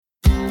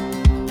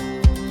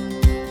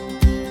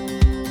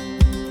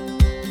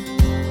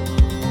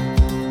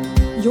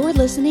You're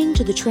listening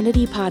to the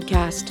Trinity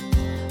Podcast.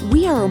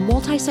 We are a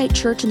multi-site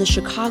church in the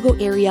Chicago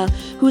area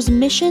whose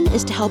mission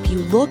is to help you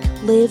look,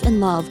 live, and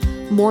love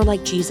more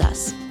like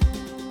Jesus.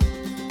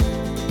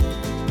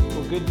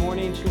 Well, good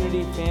morning,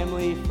 Trinity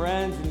family,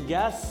 friends, and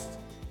guests.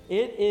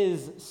 It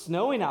is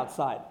snowing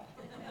outside.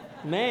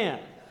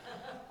 Man.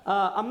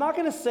 I'm not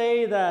going to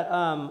say that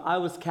I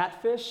was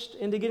catfished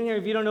into getting here.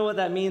 If you don't know what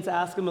that means,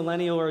 ask a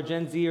millennial or a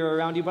Gen Z or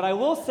around you. But I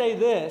will say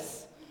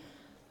this.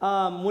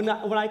 When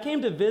I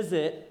came to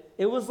visit,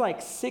 it was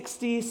like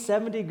 60,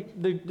 70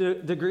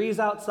 degrees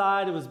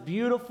outside. It was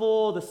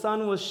beautiful. The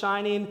sun was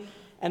shining.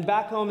 And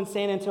back home in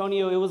San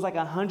Antonio, it was like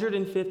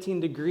 115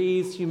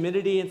 degrees,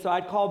 humidity. And so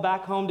I'd call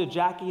back home to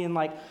Jackie and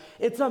like,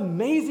 it's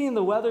amazing.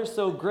 The weather's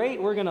so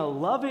great. We're going to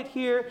love it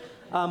here.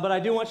 But I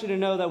do want you to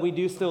know that we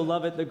do still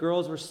love it. The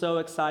girls were so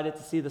excited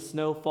to see the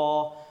snow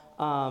fall.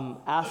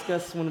 Ask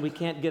us when we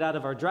can't get out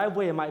of our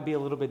driveway. It might be a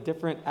little bit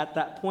different at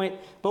that point.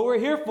 But we're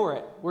here for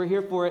it. We're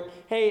here for it.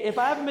 Hey, if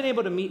I haven't been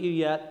able to meet you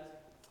yet,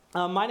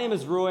 my name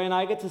is Roy, and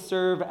I get to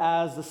serve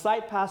as the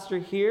site pastor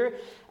here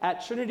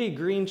at Trinity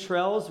Green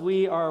Trails.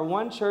 We are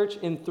one church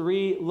in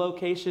 3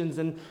 locations,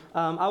 and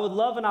I would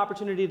love an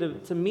opportunity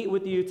to meet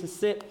with you, to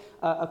sit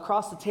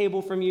across the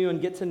table from you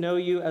and get to know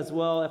you as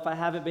well. If I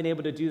haven't been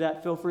able to do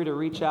that, feel free to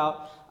reach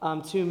out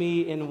to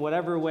me in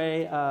whatever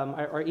way.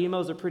 Our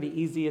emails are pretty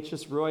easy. It's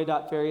just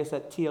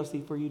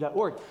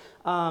roy.farias@tlc4u.org.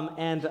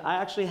 And I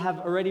actually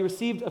have already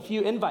received a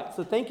few invites,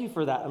 so thank you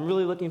for that. I'm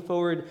really looking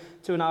forward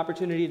to an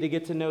opportunity to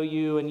get to know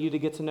you and you to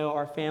get to know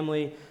our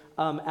family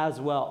as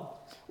well.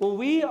 Well,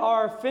 we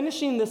are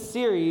finishing this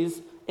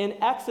series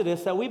in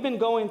Exodus that we've been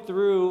going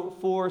through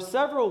for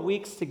several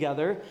weeks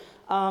together.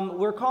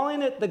 We're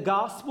calling it the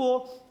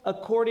Gospel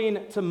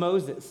According to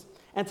Moses.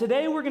 And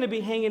today we're going to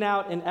be hanging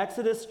out in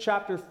Exodus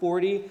chapter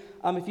 40.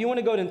 If you want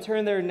to go and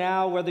turn there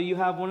now, whether you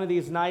have one of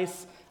these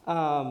nice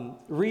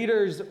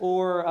readers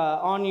or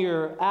on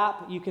your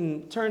app, you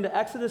can turn to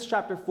Exodus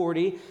chapter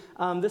 40.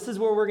 This is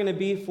where we're going to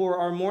be for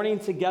our morning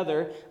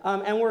together.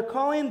 And we're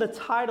calling the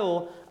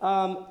title,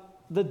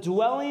 The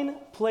Dwelling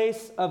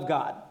Place of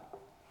God.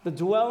 The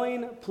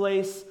Dwelling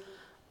Place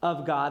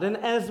of God. And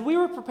as we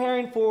were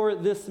preparing for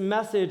this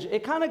message,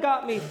 it kind of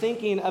got me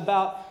thinking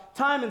about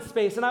time and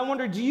space. And I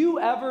wonder, do you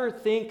ever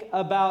think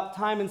about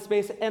time and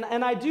space? And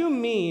I do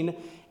mean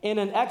in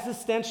an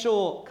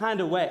existential kind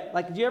of way.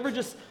 Like, do you ever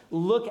just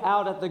look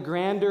out at the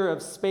grandeur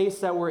of space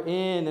that we're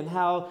in and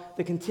how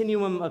the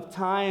continuum of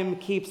time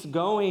keeps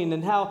going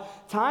and how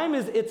time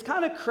it's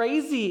kind of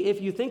crazy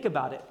if you think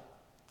about it.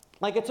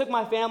 Like, it took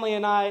my family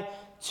and I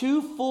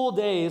 2 full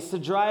days to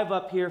drive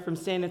up here from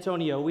San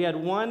Antonio. We had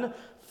one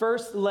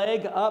first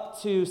leg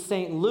up to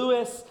St.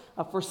 Louis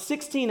for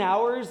 16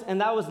 hours,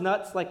 and that was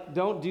nuts. Like,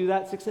 don't do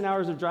that. 16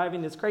 hours of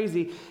driving is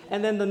crazy.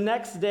 And then the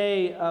next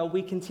day,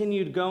 we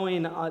continued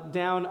going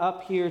down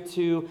up here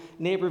to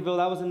Naperville.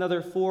 That was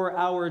another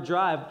 4-hour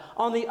drive.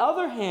 On the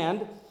other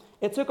hand,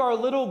 it took our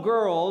little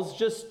girls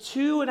just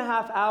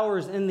 2.5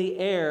 hours in the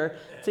air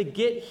to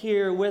get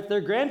here with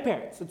their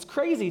grandparents. It's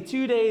crazy.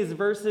 2 days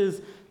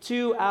versus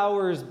 2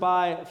 hours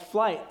by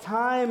flight.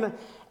 Time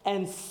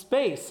and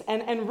space.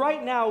 And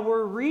right now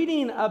we're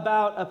reading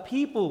about a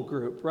people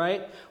group,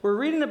 right? We're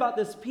reading about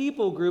this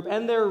people group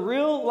and their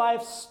real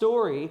life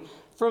story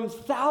from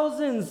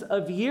thousands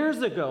of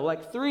years ago,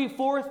 like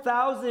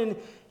 3,000-4,000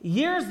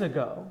 years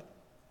ago.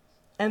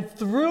 And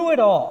through it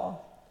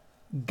all,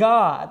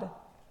 God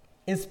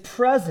is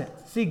present.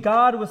 See,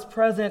 God was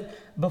present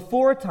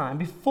before time,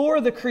 before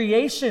the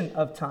creation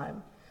of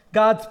time.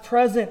 God's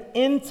present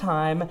in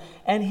time,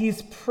 and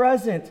he's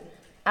present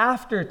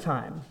after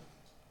time.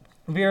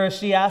 Vera,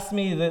 she asked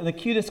me the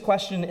cutest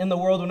question in the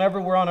world whenever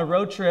we're on a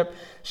road trip.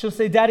 She'll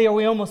say, "Daddy, are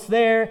we almost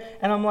there?"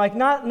 And I'm like,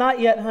 not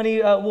yet,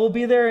 honey. We'll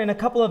be there in a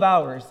couple of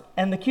hours.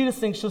 And the cutest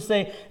thing, she'll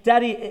say,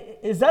 "Daddy,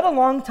 is that a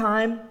long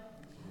time?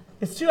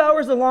 Is 2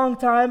 hours a long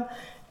time?"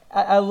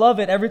 I love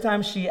it. Every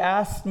time she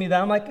asks me that,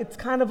 I'm like, it's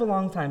kind of a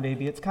long time,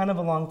 baby. It's kind of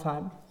a long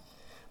time.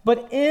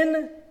 But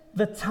in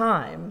the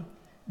time,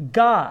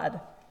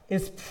 God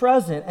is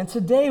present. And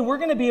today we're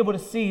going to be able to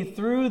see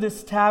through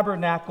this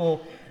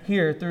tabernacle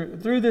here,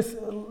 through this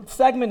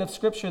segment of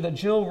scripture that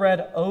Jill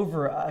read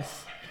over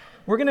us,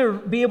 we're going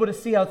to be able to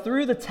see how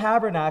through the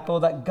tabernacle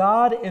that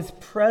God is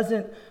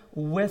present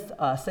with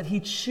us, that he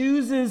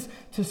chooses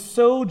to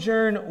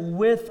sojourn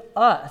with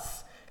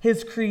us,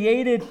 his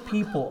created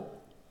people.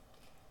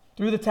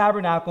 Through the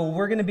tabernacle,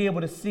 we're going to be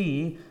able to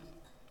see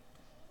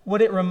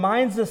what it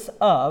reminds us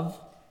of,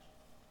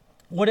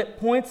 what it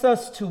points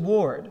us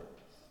toward,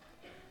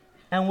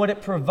 and what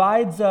it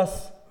provides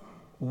us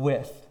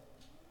with.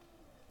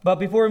 But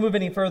before we move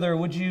any further,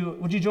 would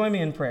you join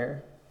me in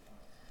prayer?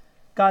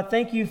 God,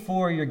 thank you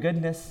for your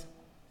goodness.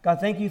 God,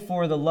 thank you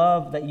for the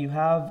love that you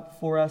have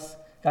for us.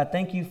 God,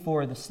 thank you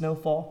for the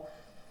snowfall.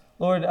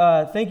 Lord,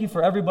 thank you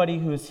for everybody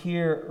who is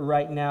here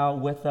right now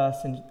with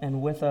us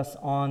and with us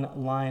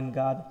online,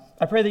 God.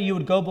 I pray that you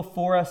would go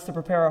before us to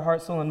prepare our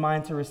heart, soul, and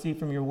mind to receive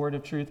from your word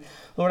of truth.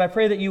 Lord, I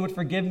pray that you would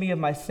forgive me of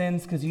my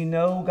sins because you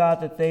know, God,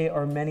 that they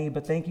are many.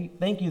 But thank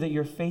you that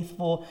you're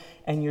faithful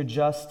and you're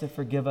just to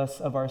forgive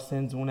us of our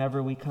sins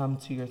whenever we come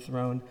to your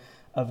throne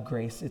of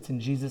grace. It's in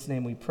Jesus'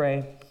 name we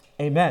pray.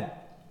 Amen.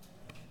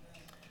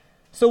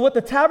 So what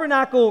the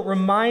tabernacle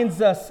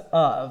reminds us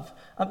of,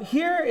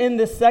 here in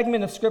this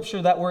segment of scripture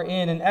that we're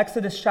in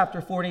Exodus chapter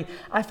 40,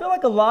 I feel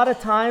like a lot of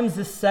times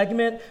this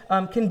segment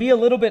can be a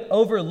little bit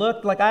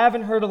overlooked. Like I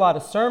haven't heard a lot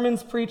of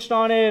sermons preached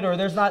on it, or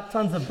there's not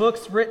tons of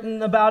books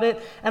written about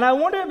it. And I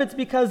wonder if it's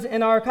because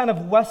in our kind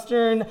of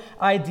Western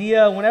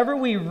idea, whenever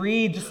we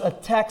read just a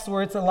text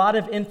where it's a lot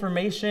of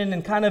information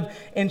and kind of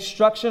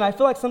instruction, I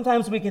feel like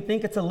sometimes we can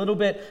think it's a little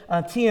bit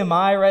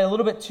TMI, right? A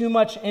little bit too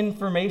much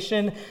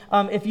information.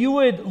 If you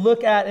would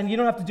look at, and you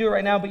don't have to do it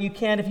right now, but you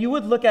can, if you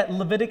would look at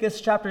Leviticus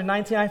chapter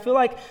 19, I feel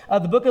like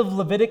the book of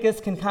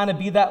Leviticus can kind of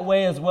be that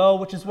way as well,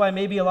 which is why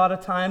maybe a lot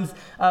of times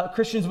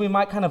Christians, we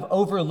might kind of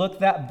overlook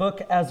that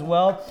book as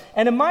well.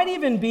 And it might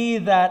even be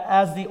that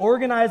as the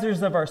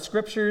organizers of our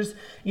scriptures,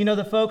 you know,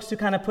 the folks who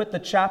kind of put the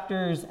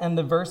chapters and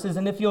the verses,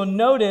 and if you'll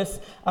notice,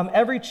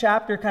 every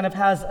chapter kind of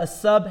has a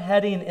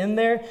subheading in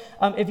there.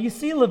 If you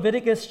see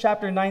Leviticus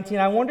chapter 19,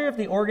 I wonder if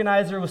the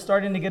organizer was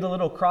starting to get a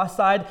little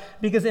cross-eyed,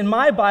 because in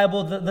my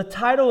Bible, the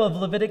title of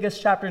Leviticus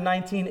chapter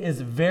 19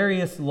 is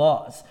Various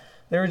Laws.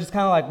 They were just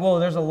kind of like, whoa,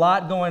 there's a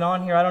lot going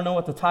on here. I don't know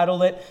what to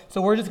title it. So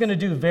we're just going to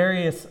do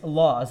various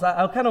laws.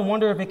 I kind of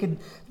wonder if it could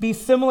be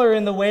similar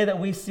in the way that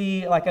we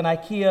see like an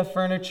IKEA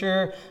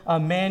furniture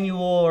manual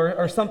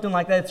or something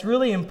like that. It's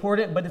really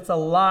important, but it's a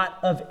lot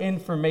of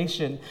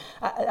information.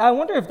 I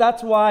wonder if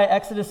that's why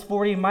Exodus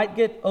 40 might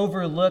get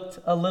overlooked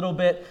a little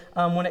bit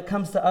when it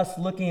comes to us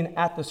looking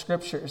at the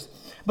scriptures.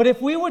 But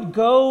if we would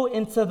go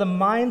into the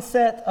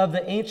mindset of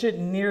the ancient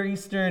Near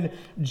Eastern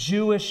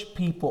Jewish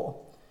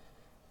people,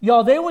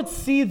 y'all, they would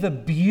see the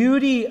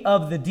beauty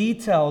of the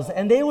details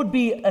and they would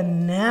be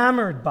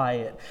enamored by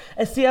it.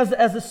 And see, as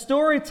the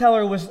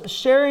storyteller was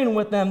sharing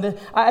with them,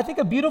 I think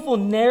a beautiful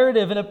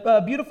narrative and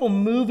a beautiful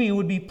movie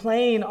would be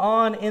playing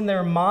on in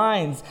their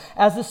minds.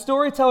 As the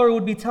storyteller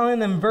would be telling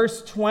them,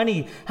 verse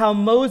 20, how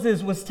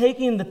Moses was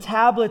taking the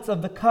tablets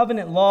of the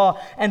covenant law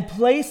and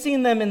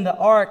placing them in the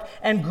ark,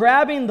 and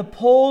grabbing the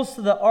poles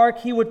to the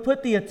ark, he would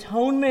put the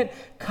atonement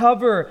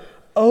cover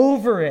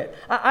over it.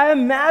 I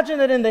imagine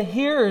that in the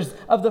hearers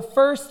of the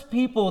first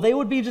people, they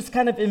would be just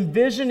kind of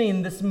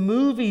envisioning this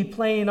movie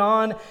playing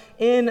on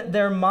in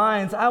their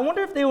minds. I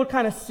wonder if they would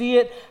kind of see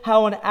it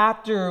how an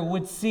actor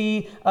would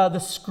see the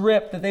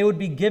script that they would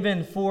be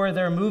given for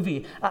their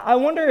movie. I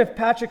wonder if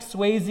Patrick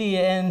Swayze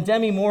and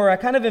Demi Moore, I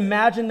kind of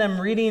imagine them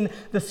reading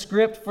the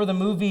script for the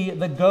movie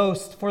The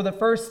Ghost for the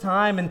first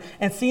time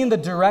and seeing the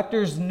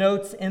director's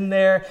notes in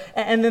there,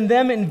 and then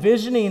them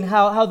envisioning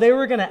how they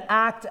were going to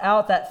act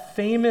out that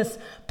famous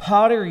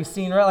pottery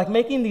scene, right? Like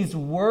making these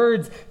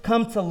words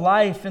come to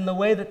life in the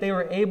way that they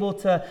were able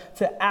to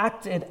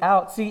act it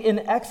out. See, in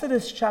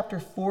Exodus chapter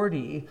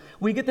 40,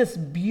 we get this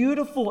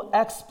beautiful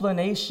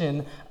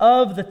explanation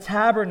of the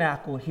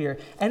tabernacle here.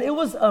 And it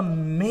was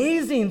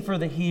amazing for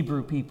the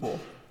Hebrew people.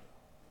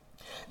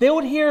 They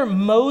would hear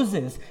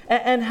Moses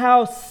and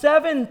how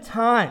 7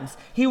 times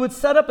he would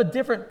set up a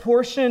different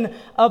portion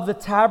of the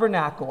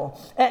tabernacle.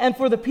 And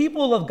for the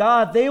people of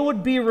God, they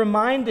would be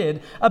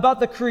reminded about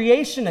the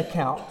creation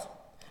account.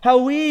 How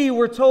we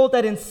were told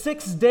that in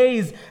 6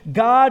 days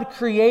God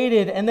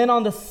created, and then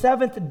on the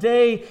 7th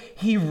day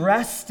he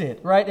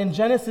rested, right? In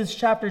Genesis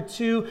chapter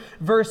 2,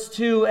 verse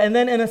 2. And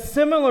then in a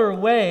similar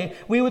way,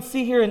 we would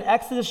see here in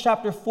Exodus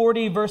chapter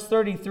 40, verse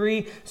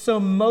 33,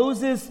 so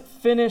Moses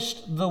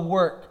finished the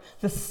work.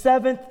 The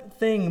 7th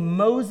thing,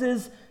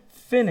 Moses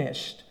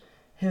finished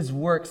his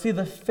work. See,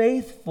 the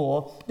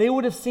faithful, they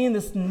would have seen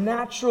this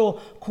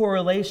natural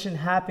correlation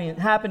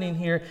happening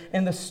here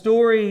in the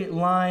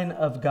storyline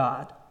of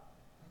God.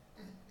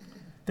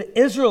 The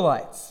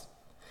Israelites,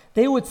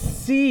 they would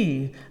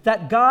see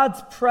that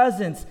God's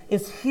presence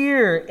is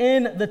here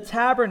in the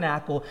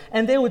tabernacle,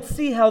 and they would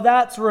see how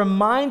that's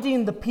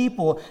reminding the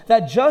people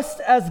that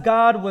just as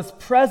God was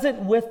present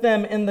with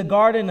them in the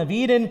Garden of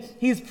Eden,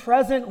 he's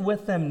present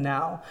with them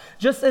now.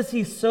 Just as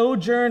he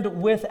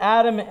sojourned with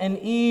Adam and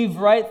Eve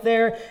right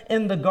there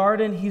in the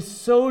garden, he's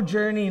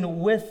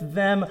sojourning with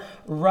them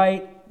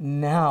right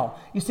now.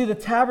 You see, the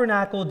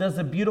tabernacle does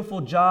a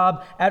beautiful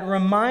job at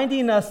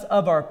reminding us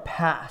of our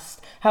past,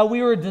 how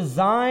we were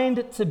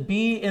designed to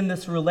be in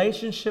this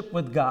relationship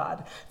with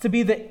God, to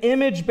be the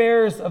image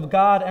bearers of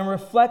God and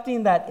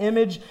reflecting that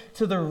image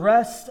to the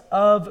rest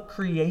of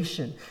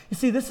creation. You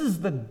see, this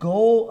is the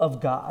goal of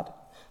God.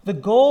 The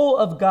goal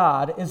of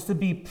God is to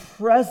be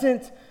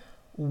present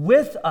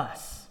with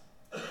us.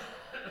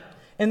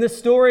 In the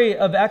story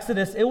of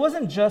Exodus, it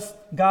wasn't just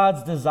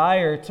God's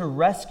desire to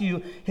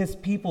rescue his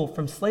people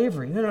from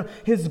slavery. No.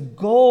 His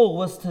goal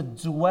was to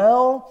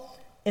dwell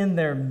in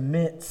their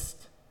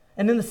midst.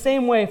 And in the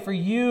same way, for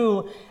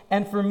you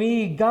and for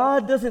me,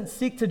 God doesn't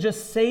seek to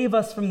just save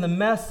us from the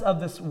mess of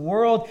this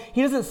world.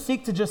 He doesn't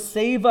seek to just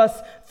save us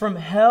from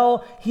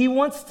hell. He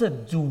wants to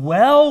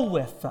dwell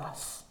with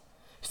us.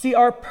 See,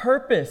 our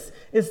purpose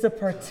is to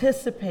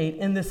participate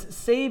in this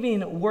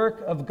saving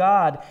work of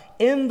God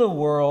in the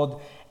world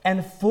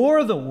and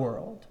for the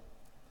world.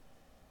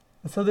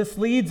 And so this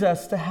leads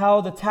us to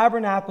how the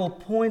tabernacle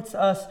points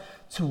us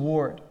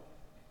toward.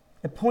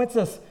 It points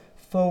us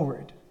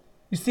forward.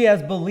 You see,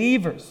 as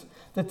believers,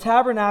 the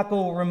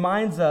tabernacle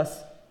reminds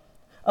us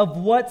of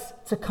what's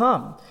to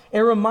come.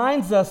 It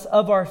reminds us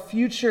of our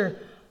future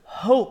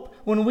hope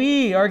when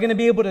we are going to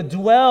be able to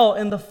dwell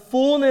in the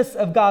fullness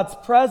of God's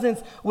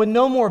presence with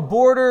no more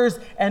borders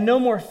and no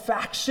more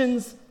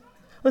factions.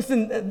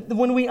 Listen,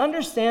 when we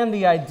understand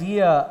the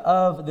idea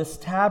of this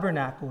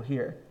tabernacle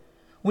here,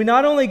 we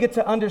not only get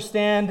to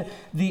understand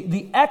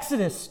the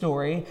Exodus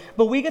story,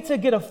 but we get to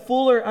get a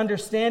fuller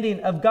understanding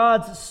of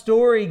God's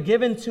story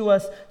given to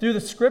us through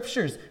the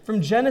scriptures,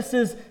 from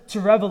Genesis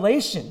to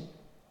Revelation.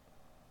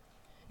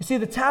 You see,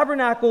 the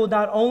tabernacle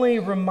not only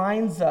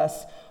reminds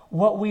us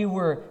what we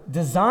were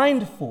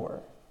designed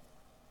for,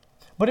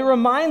 but it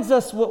reminds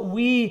us what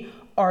we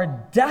are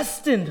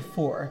destined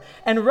for.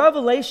 And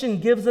Revelation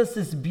gives us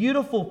this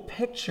beautiful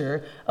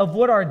picture of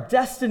what our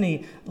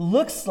destiny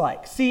looks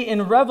like. See,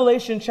 in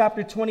Revelation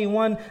chapter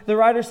 21, the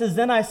writer says,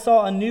 "Then I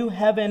saw a new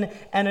heaven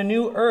and a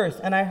new earth,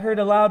 and I heard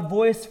a loud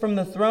voice from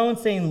the throne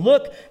saying,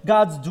 'Look,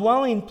 God's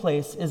dwelling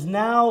place is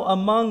now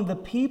among the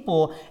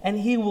people, and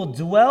he will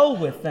dwell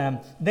with them.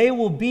 They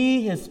will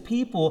be his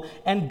people,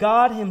 and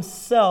God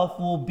himself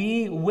will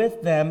be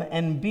with them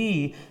and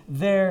be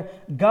their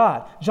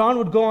God.'" John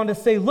would go on to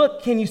say,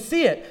 "Look, can you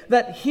see it?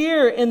 That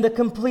here in the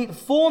complete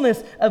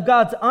fullness of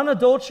God's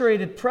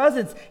unadulterated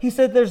presence, he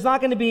said there's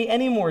not going to be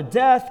any more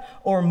death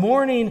or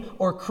mourning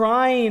or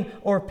crying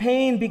or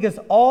pain, because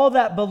all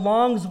that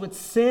belongs with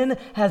sin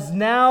has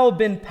now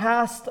been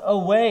passed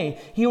away."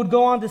 He would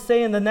go on to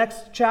say in the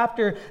next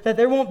chapter that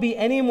there won't be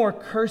any more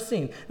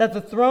cursing, that the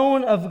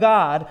throne of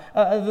God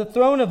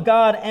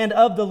and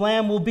of the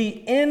Lamb will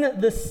be in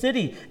the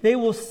city. They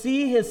will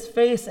see his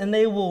face and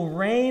they will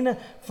reign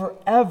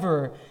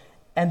forever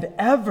and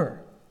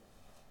ever.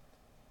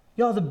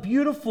 Y'all, the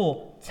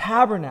beautiful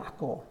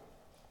tabernacle,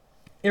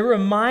 it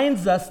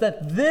reminds us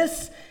that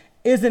this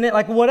isn't it.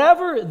 Like,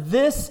 whatever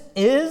this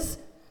isn't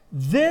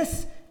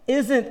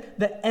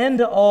the end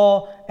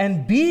all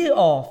and be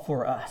all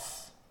for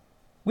us.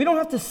 We don't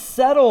have to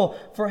settle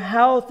for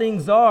how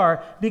things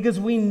are because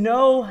we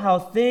know how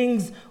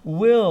things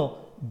will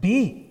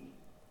be.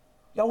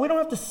 Y'all, we don't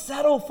have to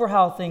settle for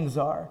how things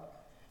are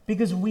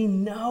because we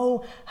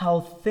know how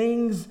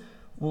things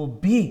will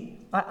be.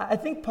 I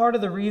think part of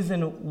the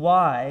reason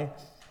why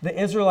the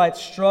Israelites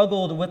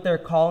struggled with their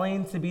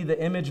calling to be the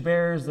image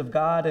bearers of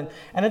God, and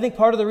I think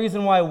part of the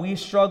reason why we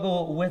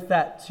struggle with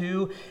that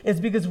too, is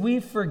because we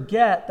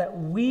forget that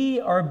we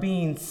are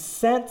being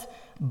sent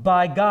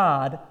by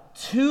God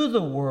to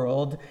the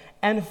world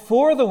and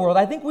for the world.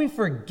 I think we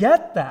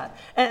forget that.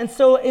 And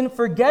so in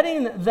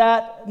forgetting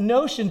that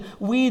notion,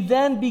 we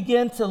then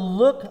begin to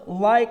look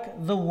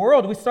like the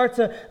world. We start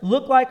to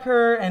look like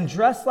her and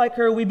dress like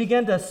her. We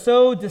begin to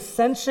sow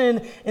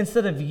dissension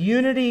instead of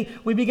unity.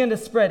 We begin to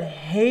spread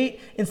hate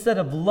instead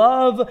of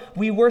love.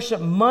 We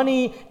worship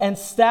money and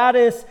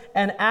status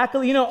and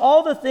accolade. You know,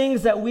 all the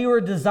things that we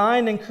were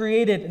designed and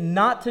created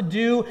not to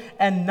do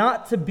and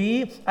not to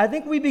be. I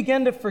think we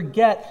begin to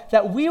forget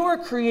that we were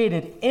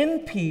created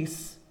in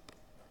peace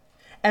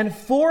and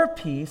for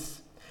peace,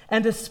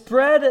 and to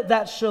spread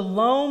that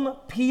shalom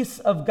peace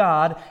of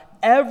God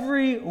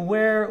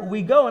everywhere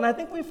we go. And I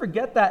think we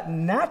forget that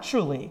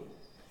naturally.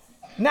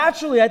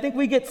 Naturally, I think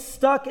we get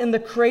stuck in the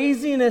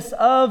craziness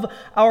of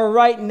our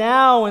right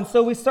now, and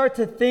so we start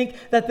to think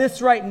that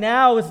this right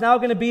now is now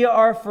going to be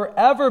our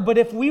forever. But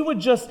if we would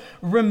just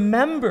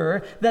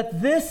remember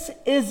that this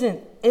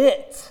isn't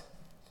it,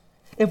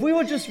 if we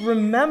would just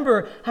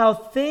remember how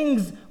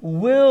things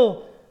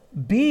will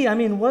be. I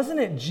mean,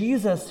 wasn't it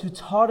Jesus who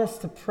taught us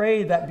to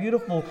pray that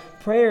beautiful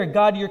prayer,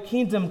 "God, your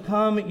kingdom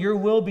come, your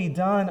will be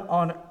done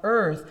on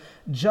earth,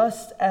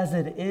 just as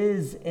it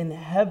is in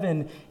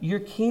heaven.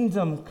 Your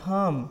kingdom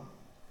come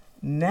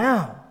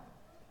now."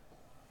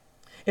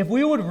 If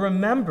we would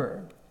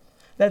remember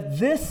that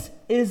this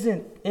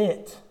isn't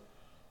it,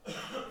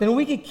 then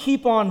we could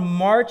keep on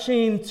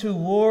marching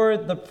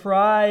toward the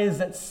prize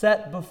that's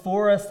set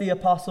before us, the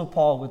Apostle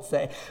Paul would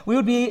say. We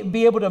would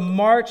be able to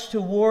march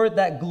toward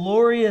that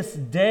glorious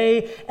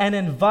day and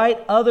invite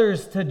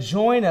others to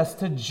join us,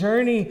 to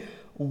journey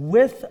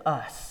with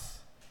us.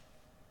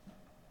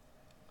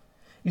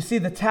 You see,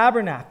 the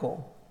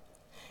tabernacle,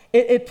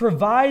 it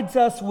provides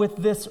us with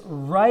this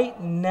right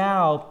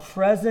now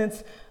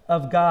presence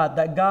of God,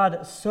 that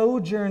God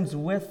sojourns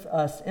with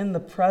us in the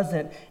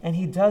present, and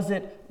he does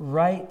it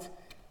right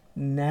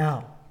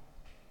now.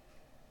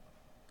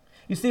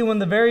 You see, when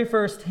the very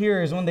first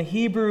hearers, when the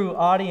Hebrew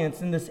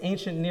audience in this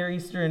ancient Near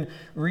Eastern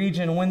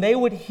region, when they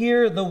would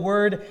hear the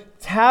word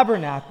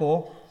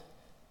tabernacle,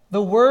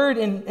 the word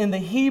in the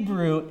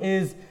Hebrew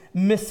is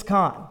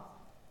miskan.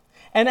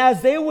 And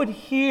as they would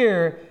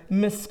hear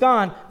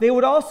miskan, they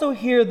would also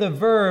hear the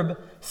verb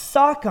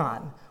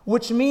sakan,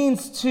 which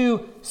means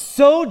to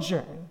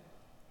sojourn.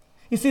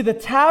 You see, the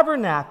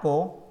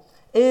tabernacle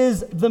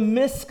is the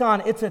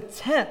miskan. It's a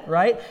tent,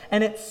 right?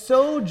 And it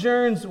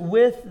sojourns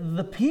with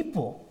the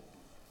people.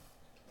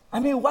 I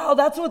mean, wow,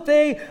 that's what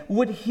they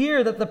would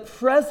hear, that the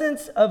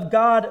presence of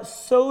God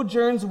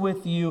sojourns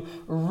with you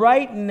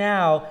right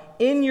now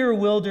in your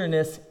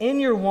wilderness, in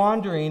your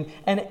wandering,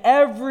 and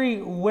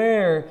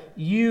everywhere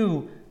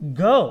you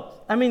go.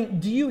 I mean,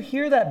 do you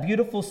hear that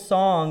beautiful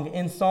song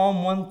in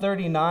Psalm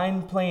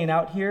 139 playing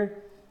out here?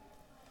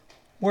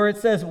 Where it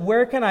says,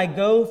 "Where can I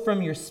go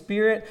from your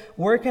spirit?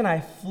 Where can I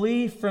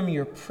flee from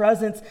your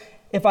presence?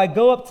 If I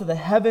go up to the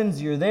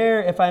heavens, you're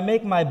there. If I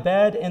make my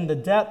bed in the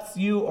depths,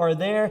 you are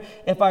there.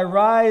 If I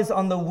rise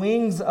on the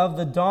wings of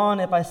the dawn,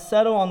 if I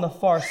settle on the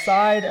far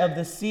side of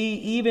the sea,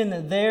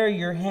 even there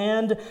your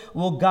hand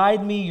will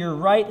guide me, your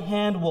right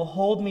hand will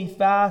hold me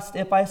fast.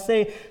 If I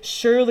say,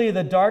 surely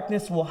the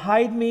darkness will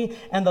hide me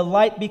and the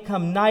light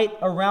become night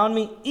around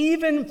me,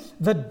 even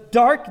the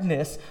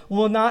darkness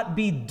will not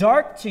be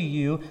dark to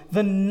you.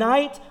 The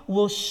night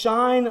will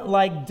shine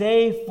like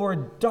day, for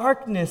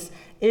darkness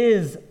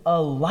is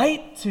a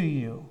light to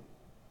you."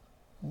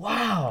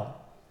 Wow.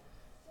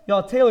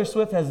 Y'all, Taylor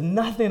Swift has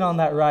nothing on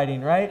that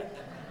writing, right?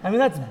 I mean,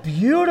 that's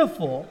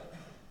beautiful.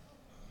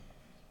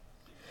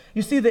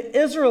 You see, the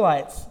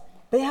Israelites,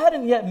 they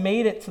hadn't yet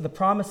made it to the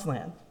promised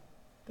land.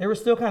 They were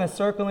still kind of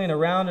circling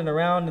around and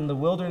around in the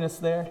wilderness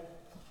there,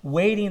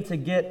 waiting to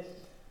get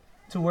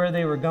to where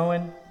they were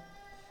going.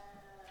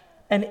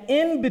 And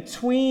in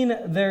between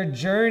their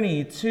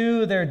journey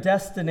to their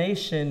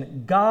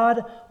destination,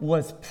 God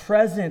was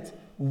present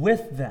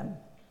with them.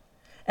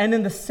 And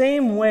in the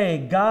same way,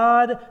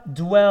 God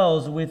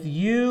dwells with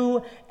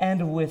you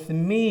and with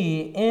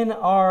me in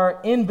our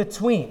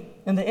in-between,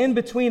 in the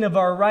in-between of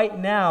our right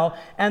now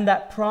and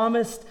that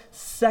promised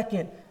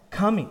second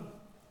coming.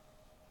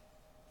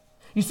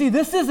 You see,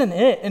 this isn't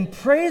it, and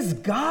praise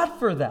God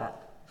for that.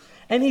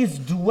 And He's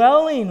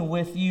dwelling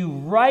with you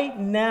right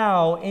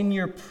now in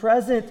your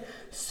present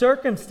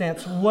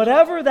circumstance,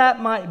 whatever that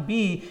might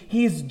be.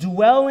 He's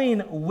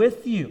dwelling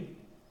with you.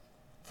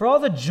 For all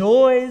the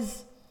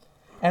joys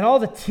and all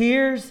the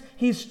tears,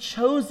 He's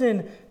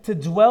chosen to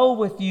dwell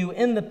with you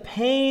in the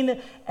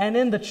pain and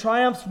in the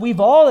triumphs. We've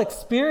all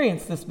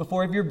experienced this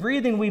before. If you're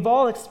breathing, we've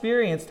all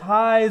experienced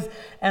highs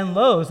and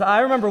lows.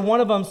 I remember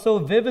one of them so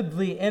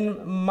vividly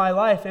in my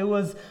life. It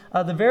was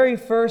the very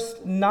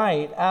first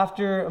night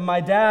after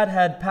my dad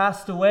had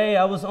passed away.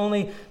 I was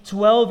only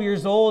 12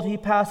 years old. He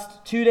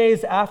passed 2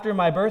 days after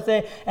my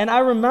birthday. And I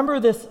remember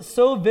this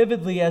so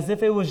vividly as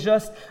if it was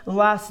just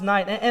last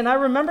night. And I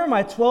remember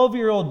my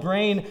 12-year-old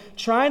brain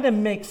trying to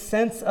make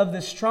sense of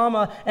this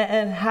trauma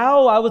and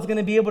how I was going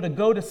to be able to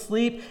go to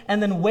sleep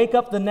and then wake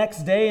up the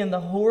next day in the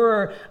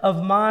horror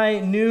of my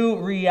new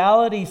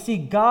reality. See,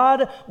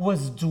 God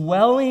was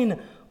dwelling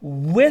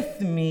with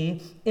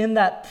me in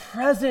that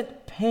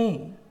present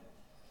pain.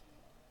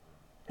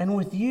 And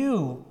with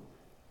you,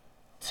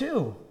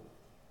 too.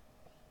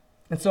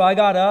 And so I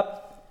got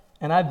up,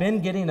 and I've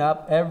been getting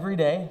up every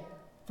day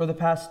for the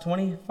past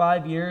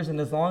 25 years,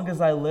 and as long as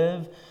I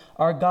live,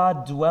 our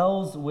God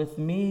dwells with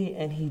me,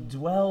 and He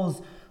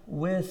dwells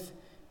with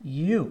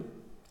you.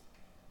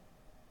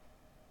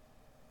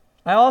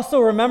 I also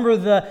remember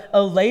the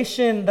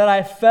elation that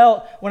I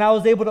felt when I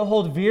was able to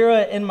hold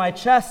Vera in my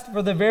chest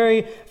for the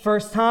very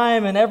first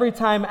time. And every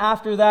time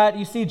after that,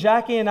 you see,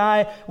 Jackie and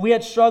I, we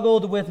had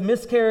struggled with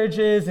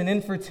miscarriages and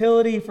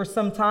infertility for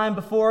some time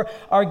before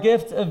our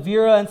gift of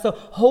Vera. And so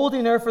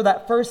holding her for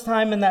that first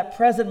time in that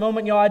present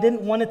moment, I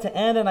didn't want it to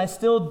end, and I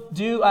still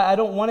do. I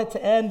don't want it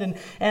to end.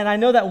 And I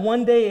know that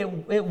one day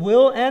it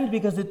will end,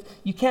 because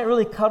you can't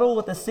really cuddle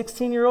with a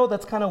 16-year-old.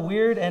 That's kind of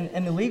weird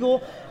and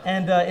illegal.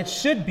 And it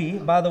should be,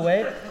 by the way.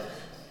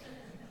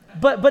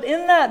 But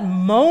in that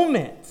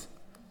moment,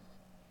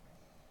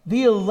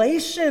 the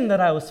elation that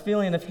I was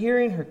feeling of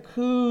hearing her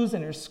coos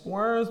and her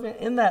squirms, man,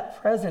 in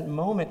that present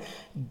moment,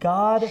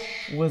 God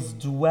was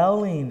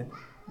dwelling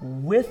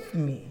with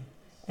me,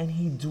 and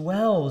He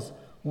dwells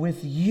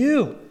with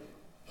you.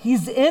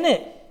 He's in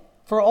it.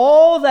 For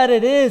all that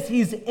it is,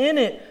 He's in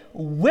it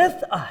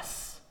with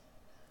us.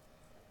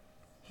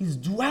 He's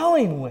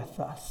dwelling with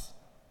us.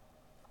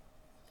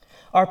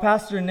 Our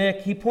pastor,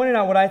 Nick, he pointed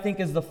out what I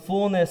think is the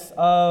fullness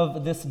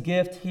of this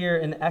gift here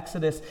in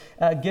Exodus,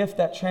 a gift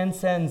that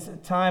transcends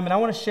time. And I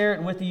want to share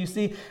it with you. You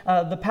see,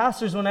 the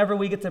pastors, whenever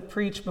we get to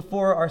preach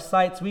before our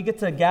sites, we get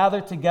to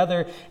gather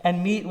together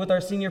and meet with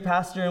our senior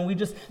pastor, and we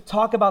just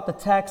talk about the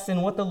text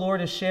and what the Lord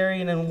is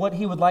sharing and what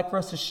He would like for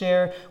us to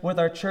share with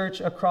our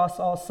church across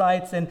all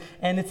sites. And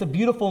it's a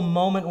beautiful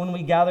moment when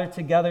we gather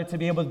together to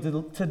be able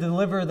to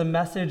deliver the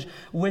message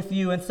with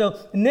you. And so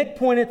Nick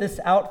pointed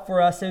this out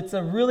for us. It's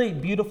a really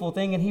beautiful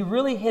thing. And he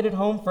really hit it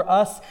home for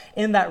us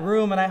in that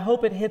room, and I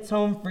hope it hits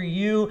home for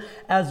you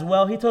as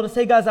well. He told us,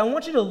 hey guys, I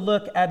want you to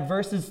look at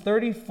verses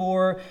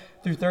 34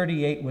 through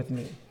 38 with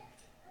me.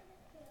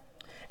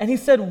 And he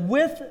said,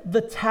 with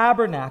the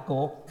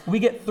tabernacle, we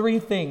get three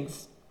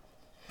things.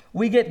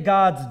 We get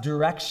God's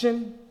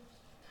direction,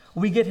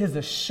 we get his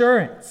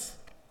assurance,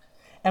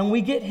 and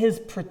we get his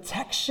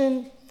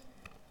protection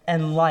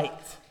and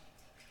light.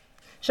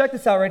 Check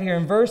this out right here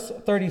in verse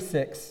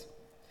 36.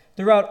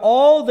 Throughout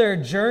all their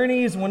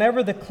journeys,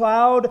 whenever the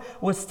cloud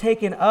was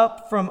taken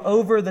up from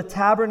over the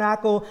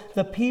tabernacle,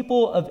 the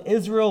people of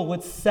Israel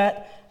would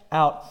set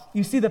out.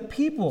 You see, the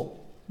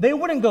people, they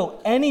wouldn't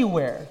go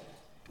anywhere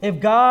if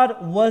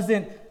God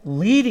wasn't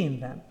leading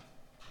them.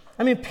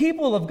 I mean,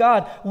 people of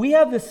God, we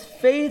have this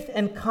faith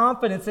and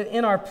confidence that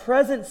in our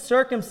present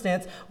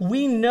circumstance,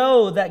 we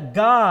know that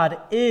God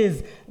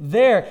is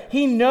there.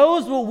 He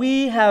knows what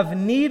we have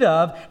need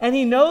of, and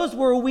he knows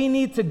where we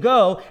need to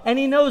go, and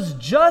he knows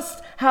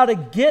just how to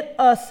get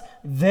us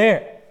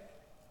there.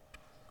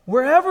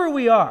 Wherever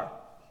we are,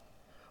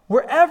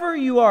 wherever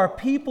you are,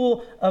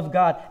 people of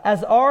God,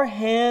 as our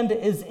hand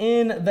is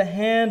in the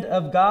hand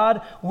of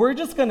God, we're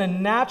just going to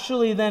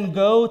naturally then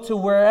go to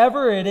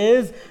wherever it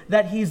is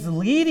that he's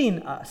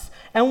leading us.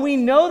 And we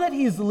know that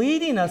he's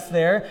leading us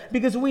there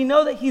because we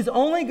know that he's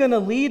only going to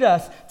lead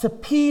us to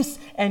peace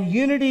and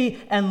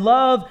unity and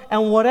love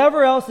and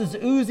whatever else is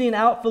oozing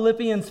out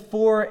Philippians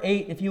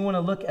 4:8, if you want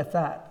to look at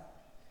that.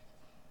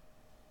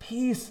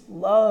 Peace,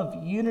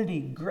 love, unity,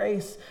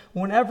 grace.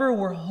 Whenever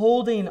we're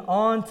holding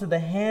on to the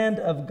hand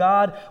of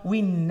God,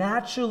 we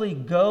naturally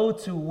go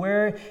to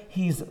where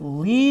he's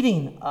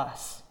leading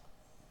us.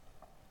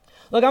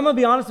 Look, I'm going to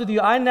be honest with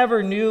you. I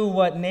never knew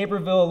what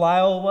Naperville,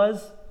 Lisle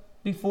was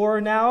before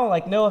now.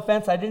 Like, no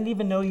offense, I didn't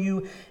even know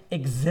you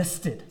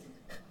existed.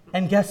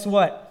 And guess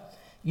what?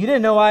 You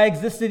didn't know I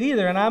existed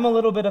either, and I'm a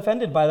little bit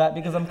offended by that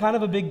because I'm kind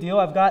of a big deal.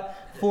 I've got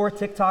 4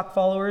 TikTok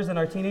followers, and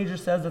our teenager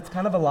says it's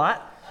kind of a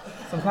lot.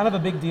 So I'm kind of a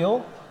big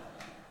deal.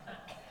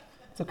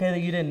 It's okay that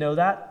you didn't know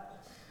that.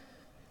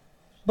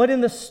 But in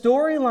the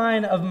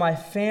storyline of my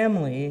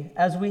family,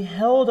 as we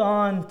held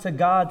on to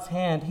God's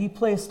hand, he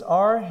placed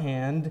our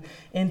hand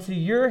into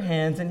your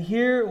hands, and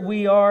here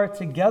we are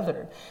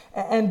together.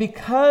 And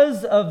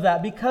because of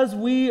that, because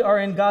we are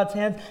in God's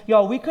hands,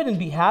 y'all, we couldn't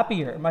be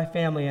happier, my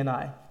family and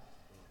I.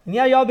 And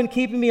yeah, y'all been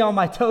keeping me on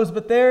my toes,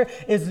 but there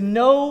is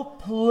no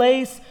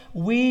place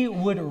we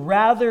would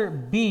rather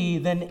be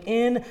than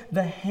in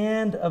the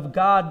hand of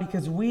God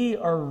because we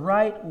are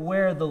right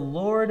where the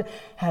Lord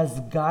has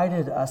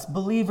guided us.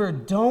 Believer,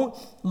 don't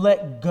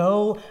let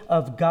go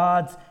of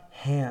God's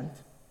hand.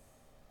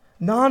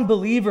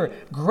 Non-believer,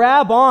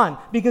 grab on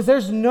because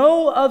there's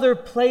no other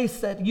place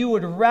that you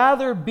would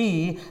rather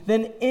be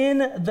than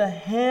in the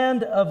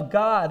hand of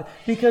God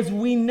because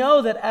we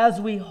know that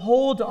as we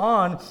hold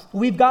on,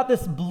 we've got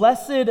this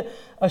blessed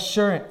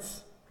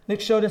assurance. Nick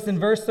showed us in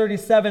verse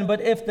 37,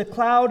 but if the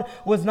cloud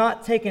was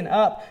not taken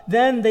up,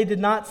 then they did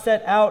not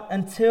set out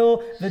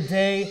until the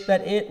day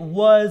that it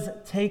was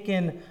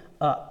taken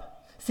up.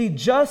 See,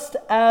 just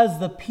as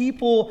the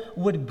people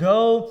would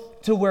go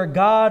to where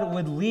God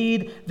would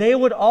lead, they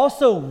would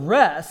also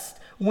rest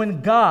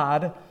when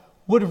God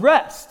would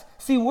rest.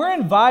 See, we're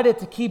invited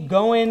to keep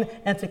going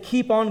and to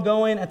keep on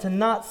going and to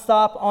not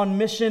stop on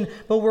mission,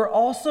 but we're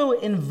also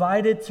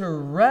invited to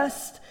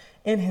rest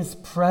in his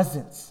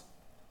presence.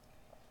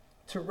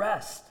 To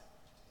rest.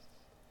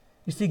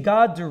 You see,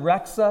 God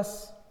directs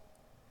us,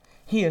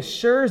 he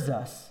assures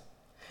us,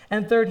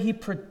 and third, he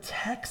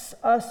protects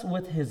us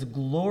with his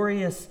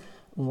glorious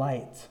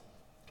light.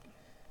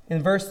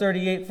 In verse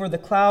 38, for the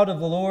cloud of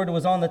the Lord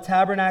was on the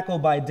tabernacle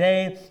by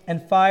day,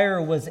 and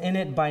fire was in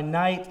it by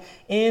night,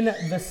 in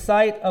the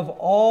sight of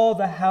all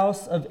the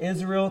house of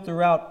Israel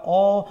throughout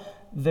all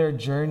their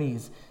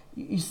journeys.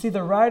 You see,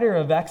 the writer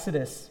of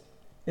Exodus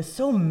is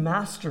so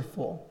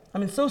masterful. I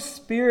mean, so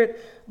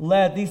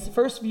spirit-led. These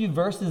first few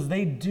verses,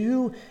 they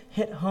do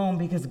hit home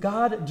because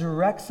God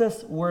directs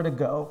us where to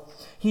go.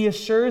 He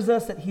assures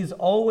us that he's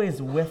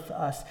always with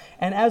us.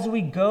 And as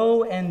we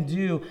go and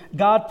do,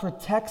 God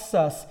protects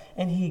us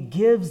and he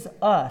gives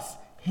us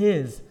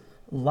his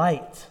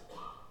light.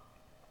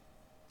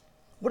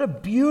 What a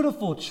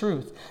beautiful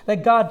truth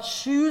that God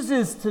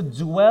chooses to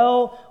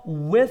dwell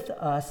with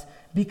us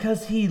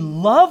because he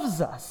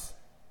loves us.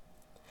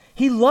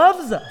 He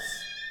loves us.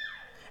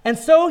 And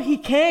so he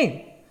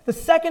came. The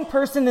second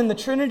person in the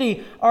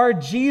Trinity, our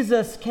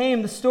Jesus,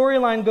 came. The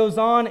storyline goes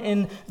on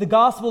in the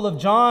Gospel of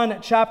John,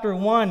 chapter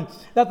 1,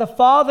 that the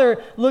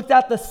Father looked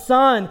at the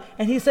Son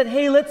and he said,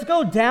 hey, let's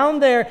go down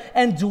there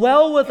and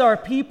dwell with our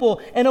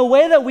people in a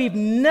way that we've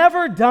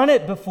never done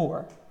it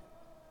before.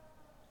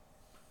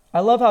 I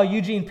love how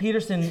Eugene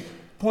Peterson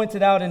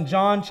pointed out in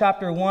John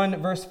chapter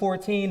 1, verse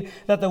 14,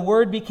 that the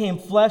Word became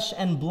flesh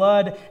and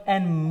blood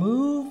and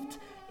moved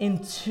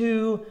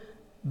into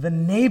the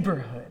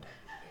neighborhood.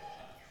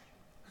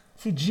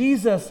 See,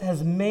 Jesus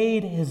has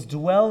made his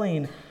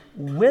dwelling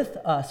with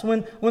us.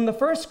 When the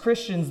first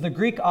Christians, the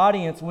Greek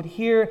audience, would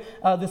hear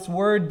this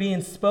word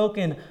being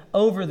spoken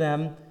over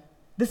them,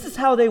 this is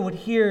how they would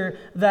hear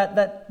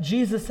that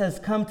Jesus has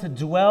come to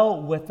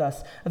dwell with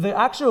us. The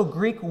actual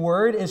Greek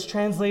word is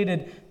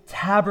translated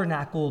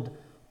tabernacled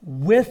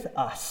with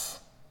us.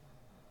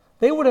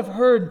 They would have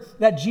heard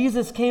that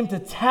Jesus came to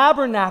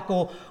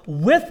tabernacle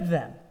with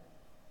them.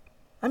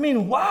 I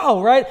mean,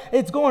 wow, right?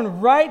 It's going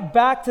right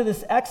back to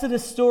this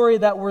Exodus story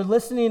that we're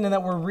listening and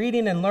that we're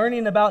reading and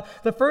learning about.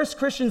 The first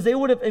Christians, they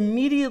would have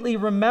immediately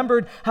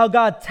remembered how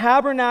God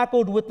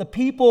tabernacled with the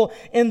people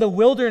in the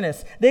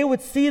wilderness. They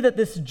would see that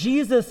this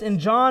Jesus in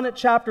John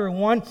chapter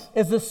 1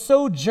 is the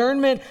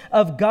sojournment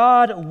of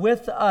God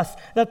with us,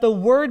 that the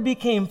Word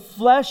became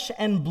flesh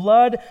and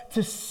blood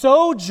to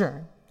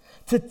sojourn,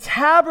 to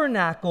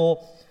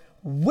tabernacle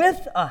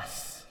with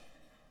us.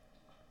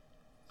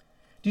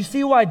 Do you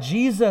see why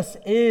Jesus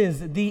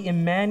is the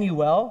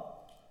Emmanuel?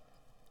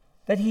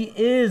 That he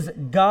is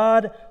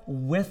God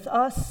with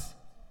us?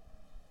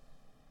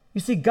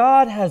 You see,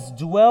 God has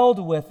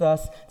dwelled with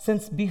us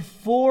since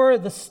before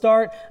the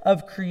start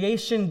of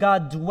creation.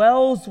 God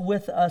dwells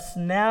with us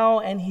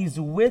now, and he's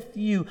with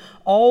you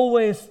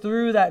always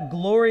through that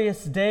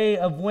glorious day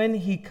of when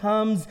he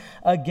comes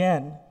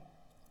again.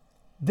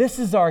 This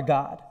is our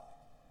God,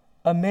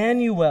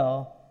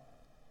 Emmanuel,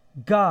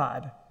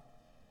 God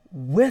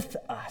with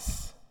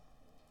us.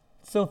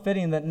 So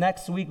fitting that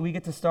next week we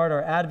get to start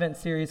our Advent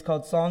series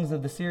called Songs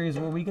of the Series,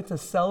 where we get to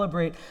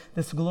celebrate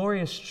this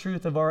glorious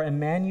truth of our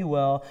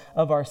Emmanuel,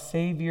 of our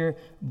Savior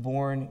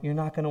born. You're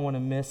not going to want to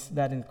miss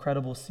that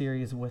incredible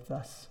series with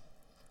us.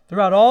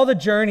 Throughout all the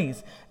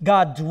journeys,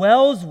 God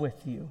dwells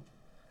with you.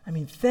 I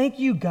mean, thank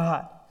you,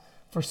 God,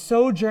 for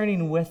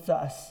sojourning with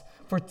us,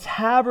 for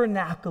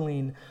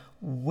tabernacling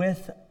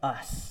with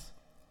us.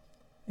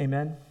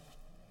 Amen.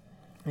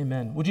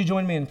 Amen. Would you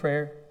join me in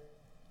prayer?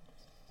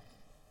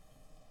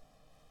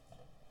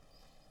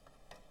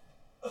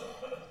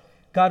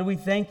 God, we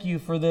thank you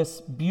for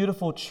this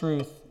beautiful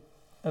truth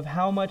of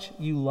how much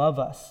you love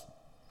us,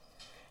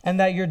 and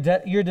that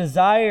your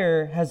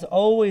desire has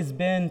always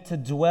been to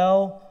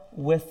dwell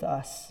with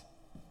us.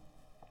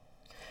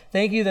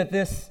 Thank you that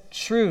this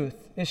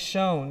truth is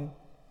shown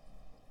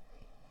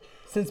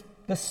since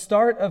the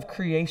start of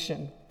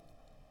creation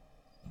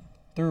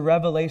through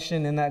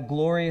Revelation in that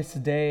glorious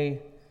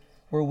day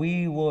where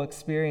we will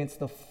experience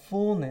the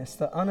fullness,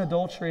 the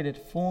unadulterated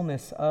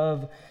fullness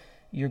of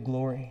your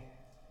glory.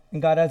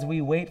 And God, as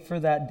we wait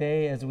for that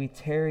day, as we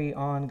tarry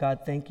on, God,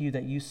 thank you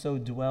that you so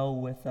dwell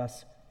with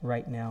us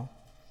right now.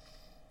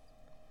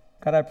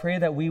 God, I pray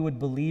that we would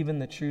believe in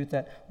the truth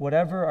that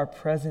whatever our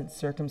present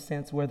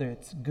circumstance, whether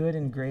it's good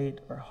and great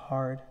or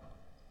hard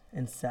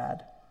and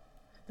sad,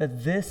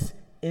 that this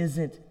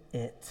isn't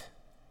it.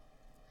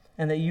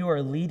 And that you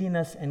are leading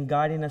us and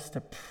guiding us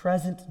to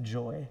present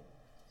joy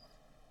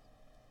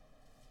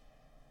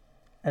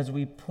as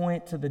we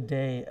point to the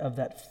day of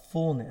that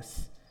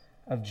fullness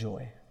of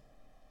joy.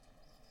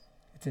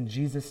 It's in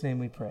Jesus' name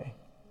we pray.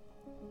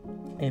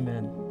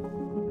 Amen.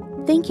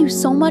 Thank you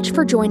so much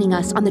for joining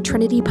us on the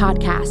Trinity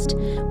Podcast.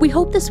 We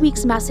hope this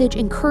week's message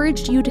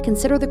encouraged you to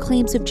consider the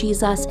claims of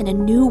Jesus in a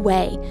new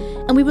way,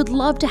 and we would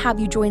love to have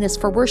you join us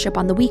for worship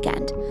on the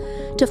weekend.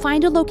 To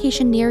find a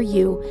location near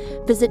you,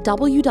 visit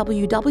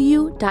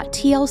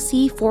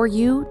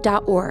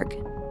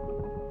www.tlc4u.org.